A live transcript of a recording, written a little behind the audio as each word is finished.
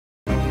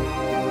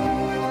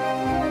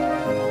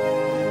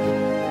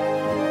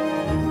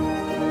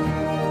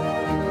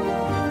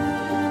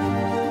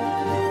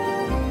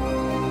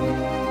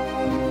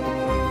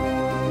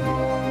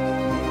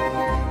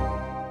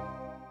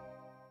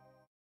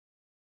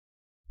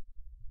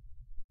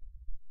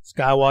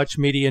Skywatch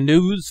Media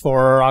News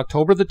for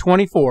October the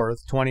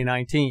 24th,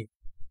 2019.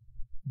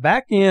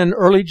 Back in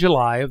early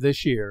July of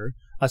this year,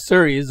 a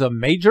series of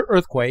major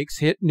earthquakes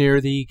hit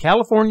near the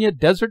California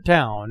desert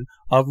town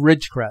of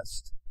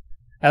Ridgecrest.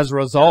 As a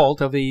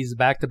result of these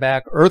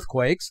back-to-back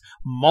earthquakes,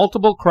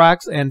 multiple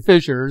cracks and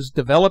fissures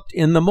developed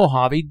in the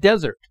Mojave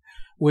Desert,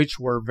 which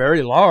were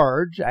very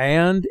large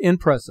and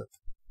impressive.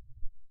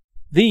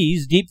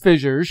 These deep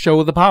fissures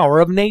show the power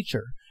of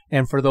nature,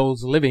 and for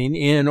those living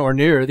in or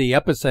near the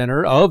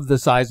epicenter of the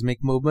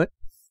seismic movement,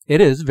 it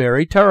is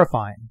very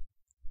terrifying.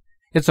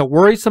 It's a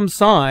worrisome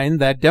sign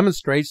that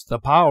demonstrates the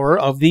power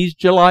of these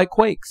July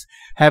quakes,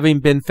 having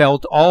been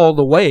felt all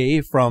the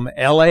way from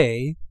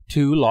LA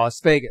to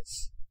Las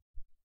Vegas.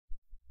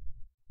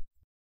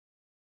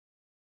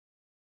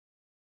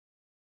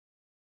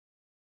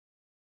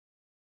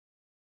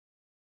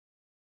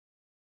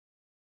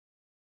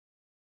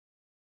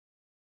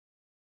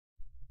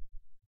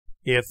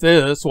 If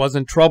this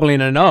wasn't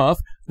troubling enough,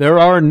 there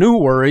are new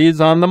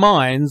worries on the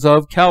minds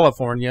of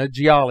California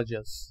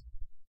geologists.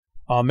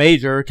 A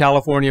major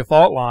California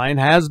fault line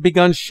has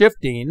begun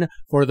shifting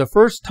for the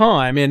first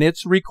time in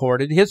its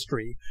recorded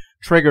history,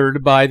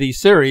 triggered by the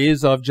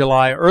series of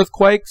July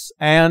earthquakes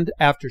and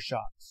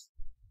aftershocks.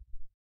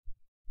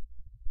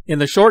 In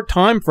the short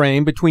time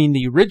frame between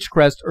the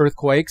Ridgecrest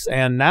earthquakes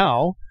and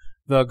now,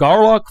 the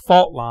Garlock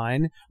fault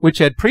line, which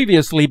had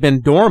previously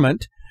been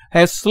dormant,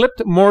 has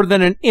slipped more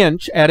than an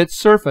inch at its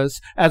surface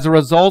as a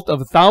result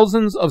of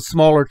thousands of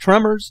smaller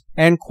tremors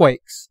and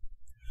quakes.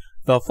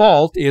 The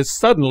fault is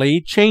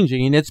suddenly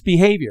changing its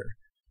behavior,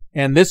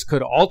 and this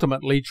could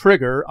ultimately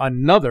trigger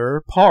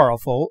another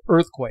powerful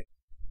earthquake.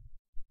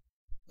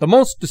 The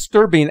most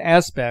disturbing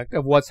aspect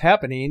of what's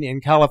happening in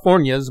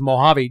California's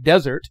Mojave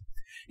Desert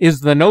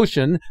is the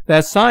notion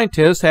that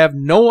scientists have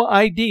no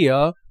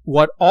idea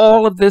what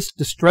all of this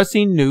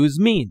distressing news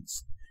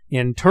means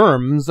in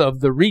terms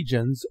of the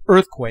region's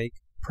earthquake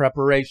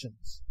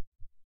preparations.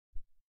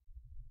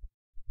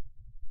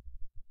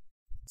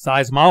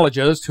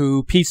 Seismologists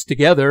who pieced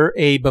together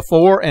a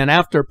before and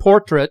after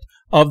portrait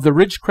of the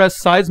Ridgecrest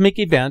seismic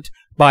event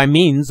by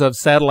means of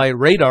satellite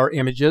radar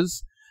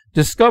images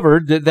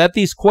discovered that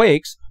these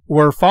quakes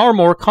were far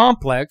more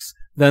complex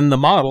than the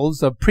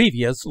models of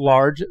previous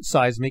large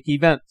seismic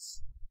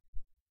events.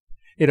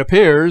 It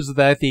appears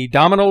that the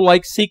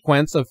domino-like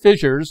sequence of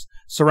fissures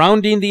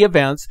surrounding the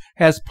events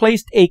has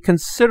placed a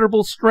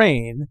considerable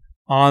strain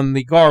on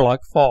the Garlock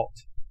fault.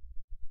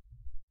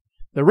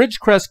 The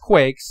Ridgecrest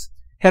quakes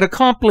had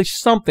accomplished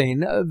something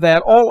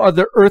that all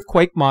other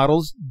earthquake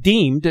models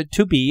deemed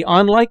to be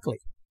unlikely.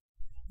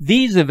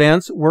 These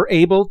events were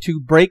able to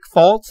break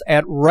faults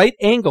at right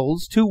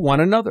angles to one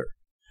another,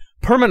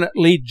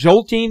 permanently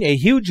jolting a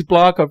huge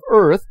block of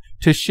earth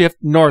to shift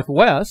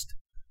northwest,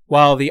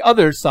 while the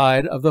other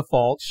side of the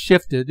fault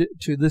shifted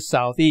to the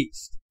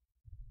southeast.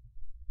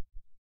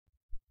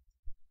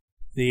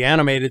 The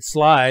animated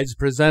slides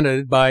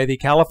presented by the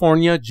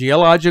California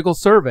Geological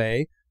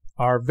Survey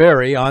are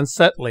very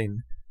unsettling,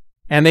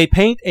 and they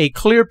paint a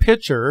clear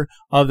picture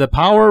of the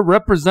power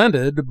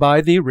represented by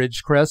the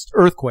Ridgecrest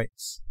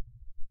earthquakes.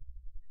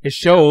 It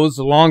shows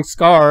long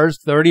scars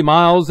 30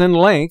 miles in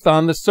length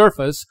on the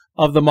surface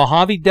of the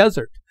Mojave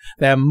Desert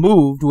that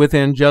moved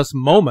within just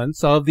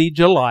moments of the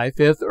July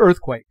 5th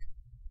earthquake.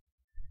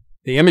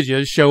 The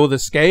images show the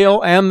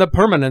scale and the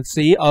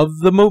permanency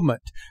of the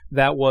movement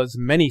that was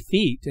many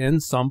feet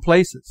in some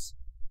places.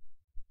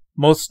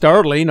 Most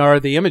startling are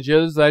the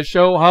images that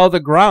show how the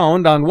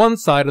ground on one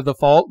side of the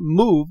fault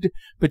moved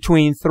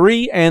between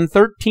 3 and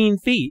 13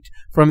 feet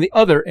from the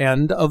other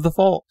end of the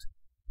fault.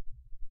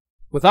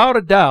 Without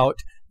a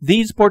doubt,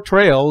 these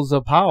portrayals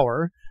of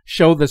power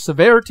show the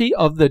severity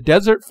of the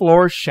desert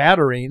floor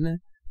shattering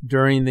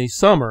during the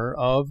summer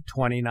of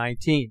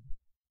 2019.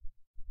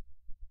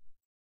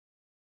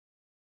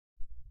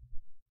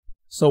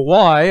 So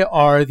why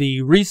are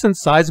the recent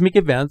seismic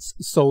events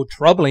so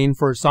troubling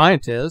for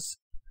scientists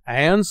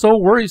and so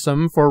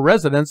worrisome for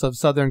residents of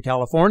Southern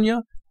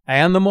California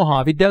and the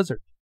Mojave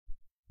Desert?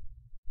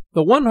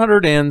 The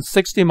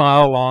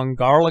 160-mile-long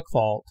Garlock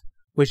Fault,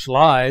 which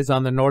lies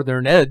on the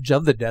northern edge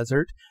of the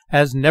desert,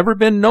 has never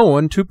been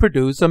known to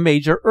produce a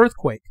major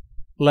earthquake,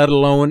 let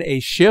alone a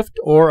shift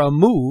or a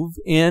move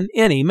in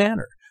any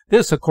manner.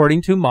 This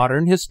according to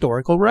modern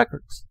historical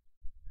records.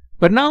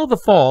 But now the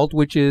fault,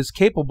 which is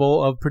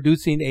capable of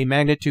producing a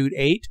magnitude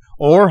 8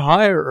 or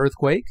higher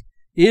earthquake,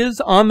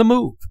 is on the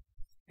move,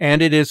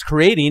 and it is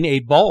creating a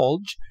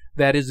bulge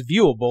that is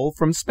viewable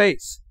from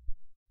space.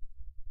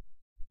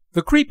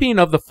 The creeping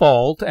of the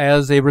fault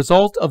as a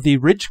result of the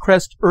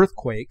Ridgecrest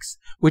earthquakes,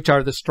 which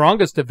are the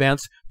strongest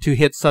events to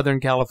hit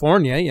Southern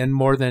California in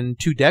more than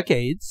 2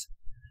 decades,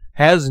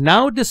 has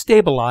now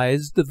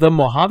destabilized the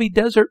Mojave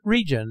Desert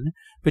region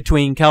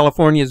between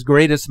California's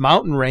greatest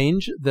mountain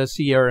range, the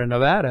Sierra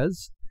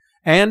Nevadas,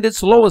 and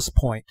its lowest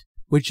point,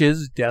 which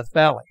is Death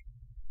Valley.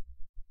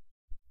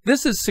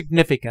 This is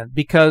significant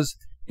because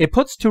it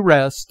puts to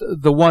rest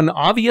the one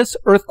obvious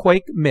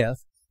earthquake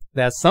myth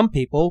that some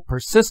people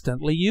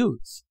persistently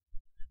use.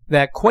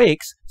 that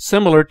quakes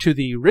similar to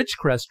the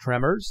Ridgecrest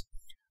tremors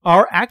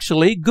are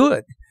actually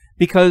good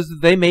because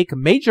they make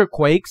major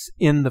quakes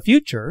in the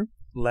future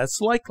less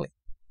likely.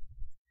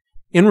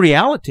 In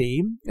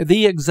reality,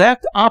 the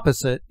exact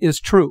opposite is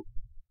true.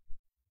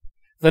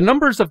 The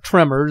numbers of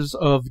tremors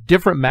of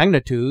different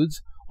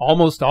magnitudes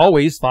almost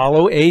always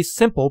follow a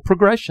simple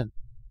progression.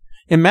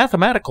 In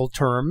mathematical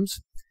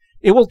terms,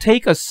 it will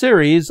take a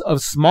series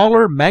of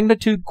smaller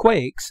magnitude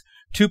quakes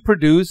to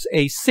produce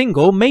a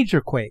single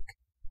major quake.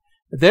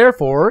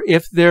 Therefore,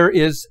 if there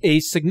is a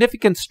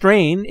significant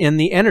strain in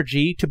the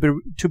energy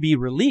to be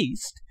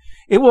released,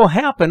 it will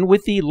happen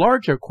with the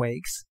larger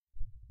quakes.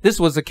 This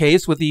was the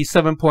case with the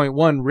 7.1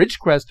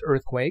 Ridgecrest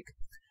earthquake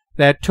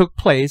that took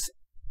place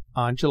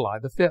on July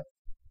the 5th.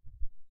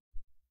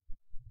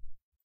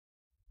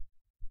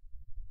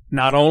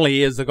 Not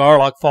only is the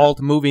Garlock Fault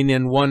moving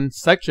in one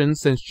section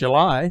since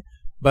July,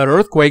 but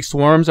earthquake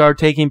swarms are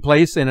taking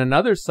place in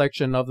another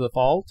section of the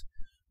fault,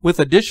 with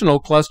additional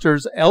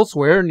clusters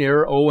elsewhere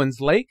near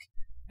Owens Lake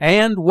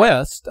and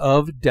west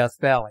of Death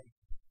Valley.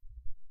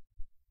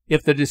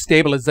 If the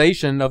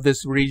destabilization of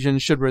this region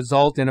should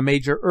result in a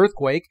major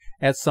earthquake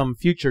at some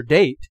future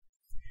date,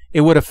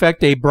 it would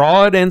affect a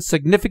broad and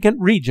significant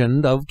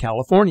region of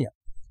California,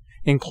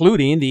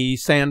 including the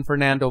San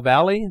Fernando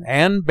Valley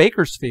and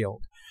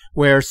Bakersfield,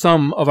 where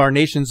some of our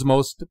nation's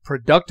most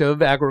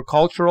productive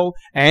agricultural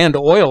and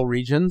oil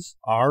regions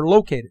are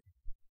located.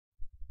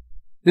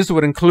 This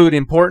would include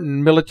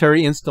important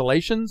military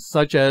installations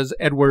such as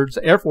Edwards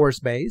Air Force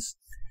Base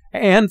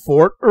and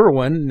Fort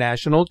Irwin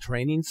National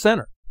Training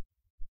Center.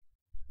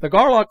 The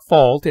Garlock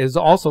Fault is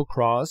also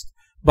crossed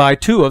by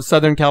two of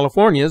Southern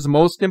California's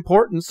most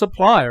important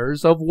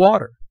suppliers of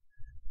water,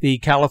 the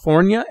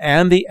California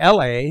and the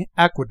LA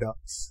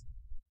aqueducts.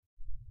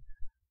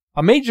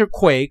 A major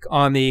quake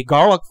on the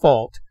Garlock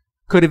Fault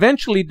could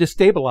eventually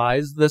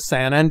destabilize the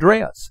San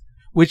Andreas,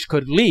 which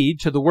could lead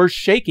to the worst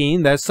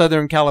shaking that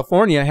Southern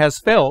California has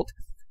felt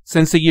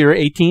since the year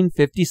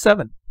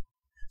 1857,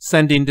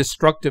 sending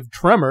destructive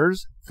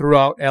tremors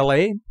throughout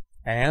LA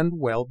and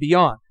well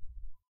beyond.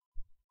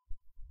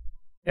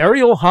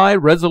 Aerial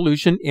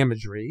high-resolution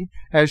imagery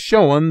has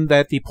shown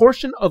that the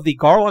portion of the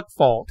Garlock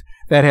Fault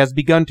that has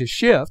begun to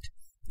shift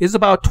is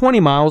about 20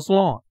 miles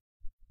long.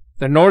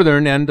 The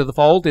northern end of the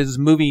fault is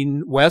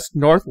moving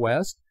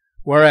west-northwest,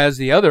 whereas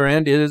the other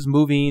end is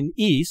moving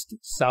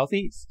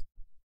east-southeast.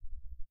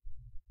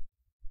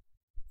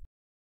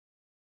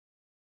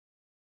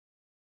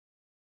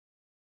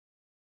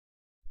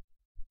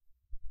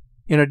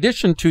 In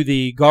addition to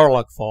the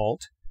Garlock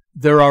Fault,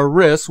 there are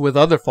risks with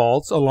other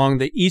faults along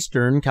the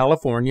eastern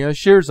California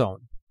shear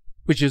zone,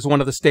 which is one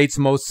of the state's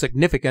most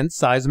significant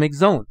seismic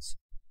zones,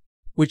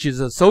 which is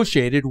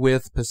associated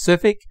with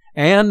Pacific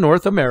and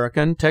North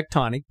American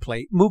tectonic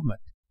plate movement.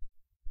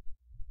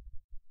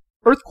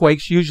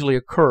 Earthquakes usually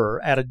occur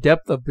at a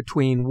depth of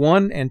between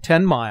 1 and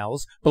 10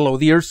 miles below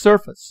the Earth's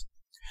surface,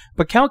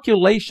 but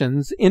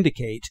calculations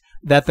indicate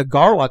that the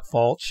Garlock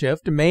Fault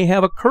shift may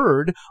have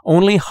occurred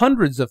only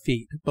hundreds of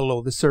feet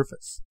below the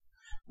surface,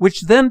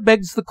 which then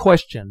begs the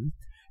question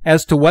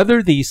as to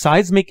whether the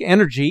seismic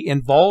energy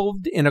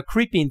involved in a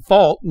creeping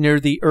fault near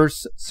the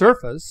Earth's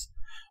surface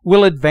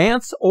will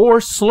advance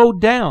or slow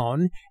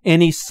down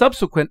any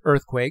subsequent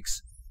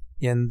earthquakes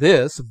in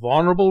this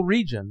vulnerable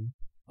region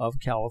of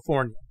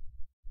California.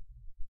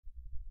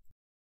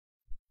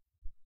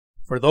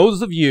 For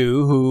those of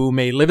you who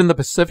may live in the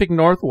Pacific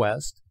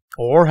Northwest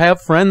or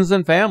have friends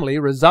and family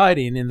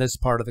residing in this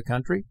part of the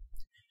country,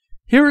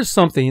 here is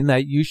something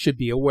that you should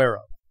be aware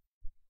of.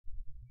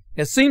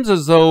 It seems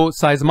as though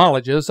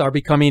seismologists are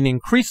becoming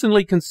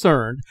increasingly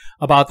concerned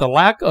about the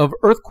lack of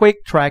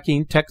earthquake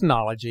tracking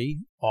technology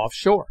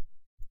offshore.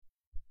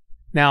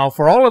 Now,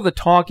 for all of the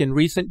talk in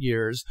recent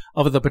years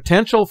of the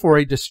potential for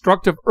a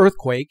destructive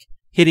earthquake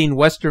hitting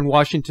western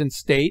Washington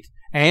state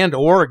and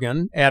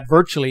Oregon at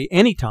virtually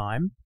any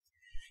time,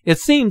 it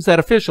seems that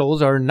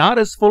officials are not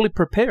as fully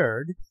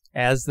prepared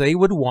as they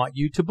would want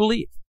you to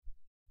believe.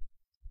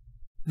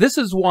 This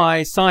is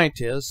why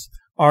scientists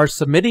are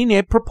submitting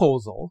a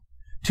proposal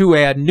to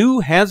add new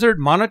hazard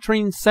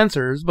monitoring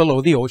sensors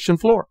below the ocean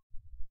floor.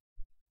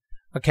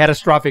 A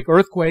catastrophic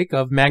earthquake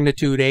of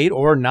magnitude 8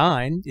 or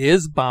 9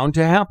 is bound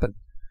to happen,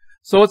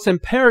 so it's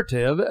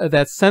imperative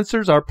that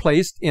sensors are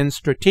placed in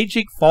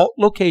strategic fault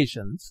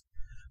locations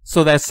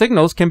so that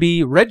signals can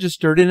be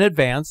registered in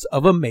advance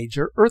of a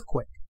major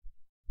earthquake.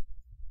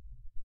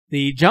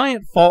 The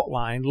giant fault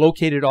line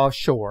located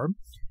offshore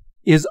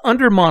is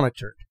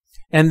under-monitored,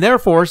 and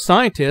therefore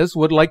scientists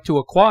would like to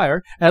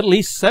acquire at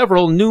least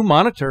several new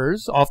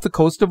monitors off the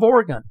coast of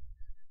Oregon.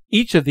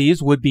 Each of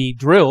these would be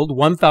drilled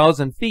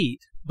 1,000 feet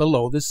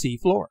below the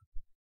seafloor.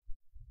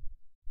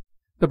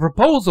 The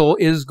proposal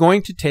is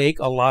going to take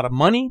a lot of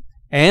money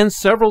and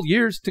several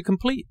years to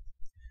complete,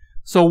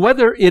 so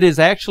whether it is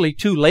actually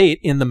too late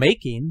in the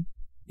making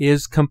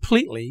is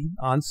completely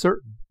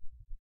uncertain.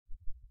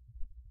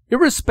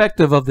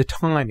 Irrespective of the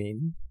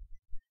timing,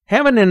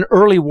 Having an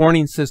early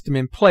warning system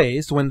in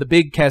place when the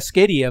big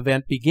Cascadia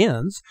event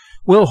begins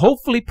will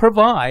hopefully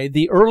provide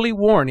the early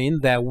warning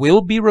that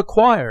will be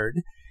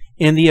required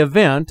in the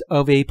event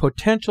of a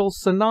potential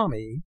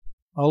tsunami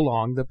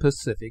along the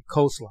Pacific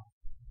coastline.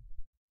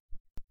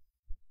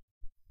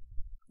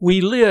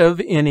 We live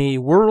in a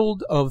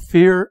world of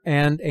fear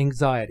and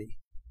anxiety.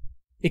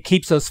 It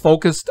keeps us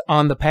focused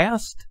on the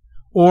past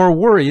or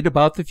worried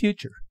about the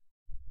future.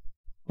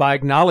 By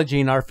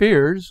acknowledging our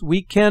fears,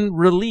 we can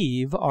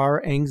relieve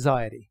our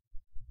anxiety.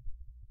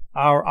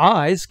 Our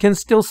eyes can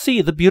still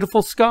see the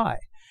beautiful sky,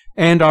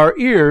 and our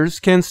ears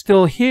can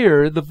still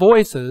hear the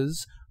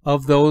voices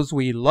of those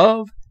we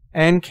love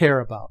and care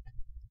about.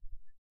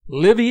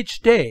 Live each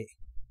day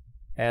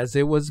as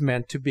it was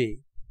meant to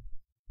be.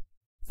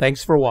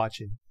 Thanks for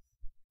watching.